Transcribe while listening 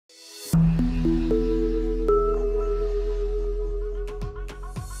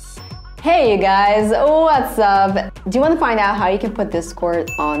Hey you guys, what's up? Do you want to find out how you can put Discord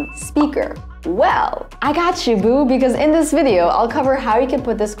on speaker? Well, I got you, boo, because in this video, I'll cover how you can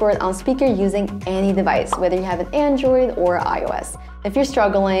put Discord on speaker using any device, whether you have an Android or iOS. If you're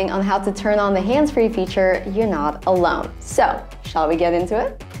struggling on how to turn on the hands-free feature, you're not alone. So, shall we get into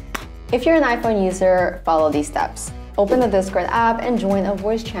it? If you're an iPhone user, follow these steps. Open the Discord app and join a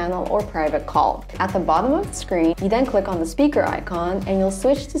voice channel or private call. At the bottom of the screen, you then click on the speaker icon and you'll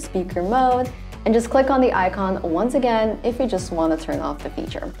switch to speaker mode and just click on the icon once again if you just want to turn off the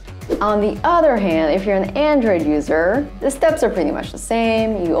feature. On the other hand, if you're an Android user, the steps are pretty much the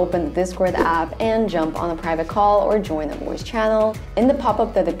same. You open the Discord app and jump on a private call or join a voice channel. In the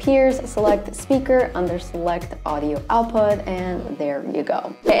pop-up that appears, select speaker under select audio output, and there you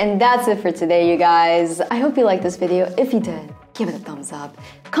go. Okay, and that's it for today, you guys. I hope you liked this video. If you did, give it a thumbs up,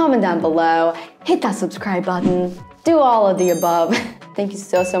 comment down below, hit that subscribe button, do all of the above. Thank you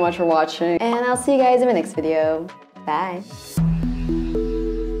so much for watching, and I'll see you guys in my next video. Bye.